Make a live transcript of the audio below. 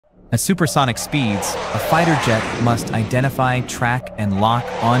At supersonic speeds, a fighter jet must identify, track, and lock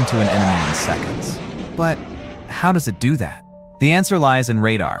onto an enemy in seconds. But how does it do that? The answer lies in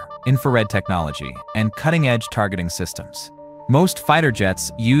radar, infrared technology, and cutting-edge targeting systems. Most fighter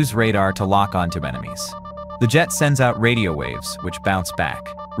jets use radar to lock onto enemies. The jet sends out radio waves, which bounce back,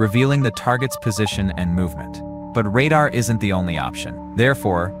 revealing the target's position and movement. But radar isn't the only option.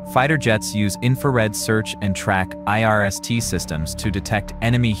 Therefore, fighter jets use infrared search and track (IRST) systems to detect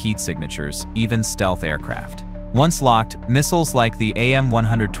enemy heat signatures, even stealth aircraft. Once locked, missiles like the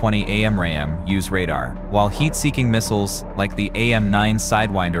AIM-120 AMRAAM use radar, while heat-seeking missiles like the AIM-9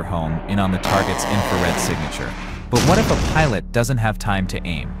 Sidewinder home in on the target's infrared signature. But what if a pilot doesn't have time to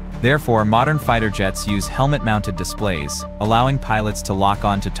aim? Therefore, modern fighter jets use helmet-mounted displays, allowing pilots to lock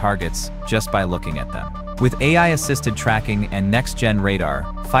onto targets just by looking at them. With AI-assisted tracking and next-gen radar,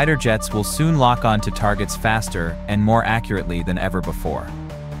 fighter jets will soon lock onto targets faster and more accurately than ever before.